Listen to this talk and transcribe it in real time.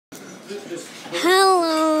Hello.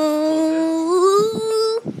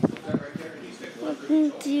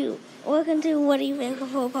 Welcome to What Do You Think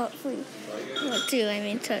for Part 3. Part 2, I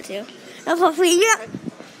mean part 2. No, Part 3, yeah.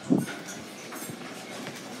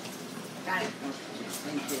 Got it.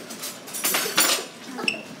 Thank you.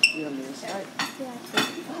 You want me to start? Yeah.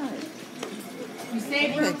 You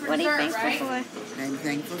saved room for What do you dessert, think right? for? I'm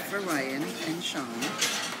thankful for Ryan and Sean,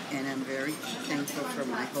 and I'm very thankful for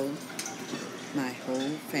my whole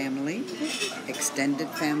family, extended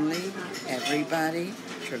family, everybody,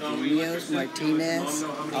 Trevino's, Martinez,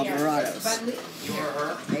 Alvarado's.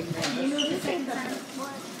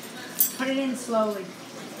 Put it in slowly.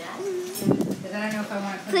 Because I don't know if I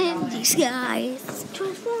want to put it all in. These guys.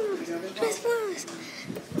 Transformers.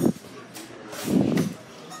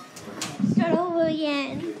 Start over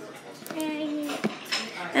again.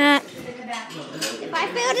 If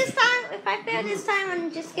I fail this time,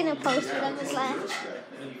 I'm just gonna post it on this left.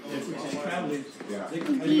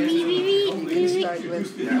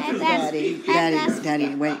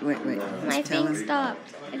 Daddy, wait. My thing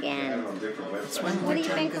stopped again. What do you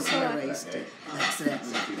think for? Erased it. That's it.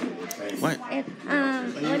 What?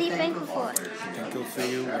 What do you thankful for? Thankful for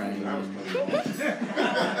you, Ryan.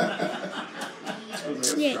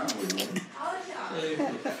 Yeah.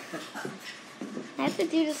 I have to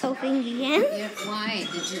do this whole thing again. Yeah, why?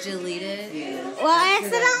 Did you delete it? Well, I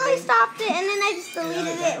accidentally stopped it and then I just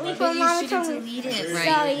deleted it before Mama told me. Delete it, right?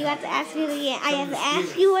 Sorry, you have to ask me again. I have to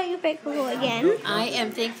ask you what you're thankful for again. I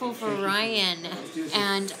am thankful for Ryan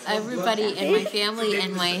and everybody in my family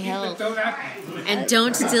and my health. And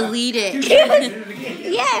don't delete it.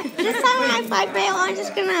 Yeah, this time when I fail, I'm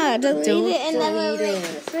just gonna delete it and then we'll make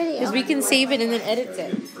this video. Because we can save it and then edit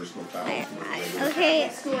it. Okay,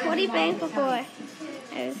 what are you thankful for?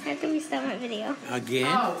 I have to restart my video. Again?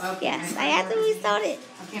 Yes, I have to restart it.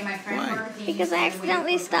 Okay, my friend Why? working. Because I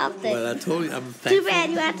accidentally stopped Well, it. I told you I'm Too thankful. bad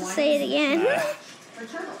you have to say it again.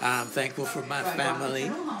 I'm thankful for my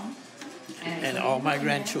family and all my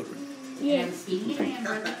grandchildren. Yeah.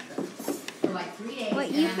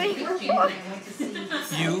 What you thankful for?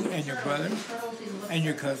 You and your brother and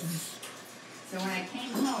your cousins. So when I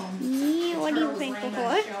came home, Yeah, what are you thankful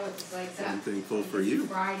for? I'm thankful for you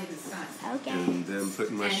bride of the sun. Okay. and them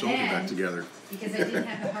putting my And shoulder then- back together. Because I didn't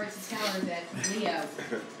have the heart to tell her that Leo,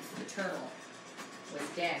 the turtle, was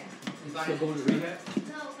dead. We bought it. Going to rehab?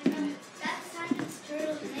 No, that's Simon's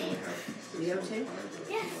turtle's name. Leo too?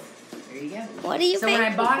 Yes. There you go. What are you So when I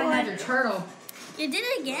thankful bought for? another turtle, You did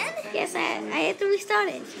it again? Yes, I had to restart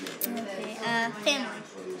it. Okay, family.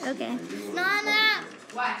 Okay. Nana,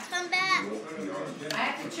 what? come back. I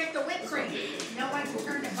have to check the whipped cream. No one can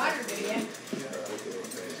turn the butter, do you?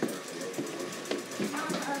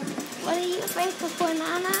 What are you thankful for,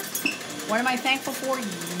 Nana? What am I thankful for?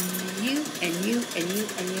 You and you and you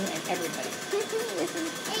and you and everybody.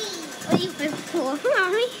 What are you thankful for,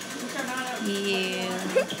 Mommy? Yeah.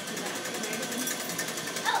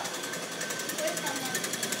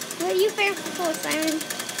 What are you thankful for, Simon?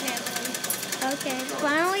 Okay,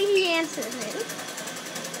 finally he answers it.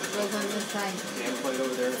 Goes on this side.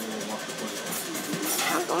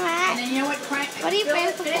 Uncle And Matt. then you know what? Crank. What are you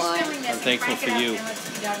thankful Finish for? filming this I'm thankful and for crank it you. up and let's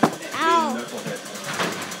be done with it. Ow.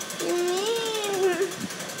 You mean?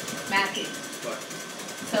 Matthew.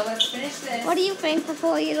 So let's finish this. What are you thankful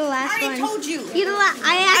for? You're the last one. told you. You're the last.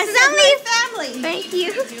 I accidentally. family. Thank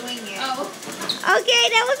you. Doing it. Oh. Okay,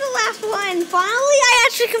 that was the last one. Finally, I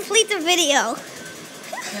actually complete the video.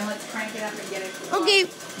 Now let's crank it up and get it. Okay,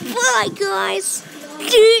 bye guys.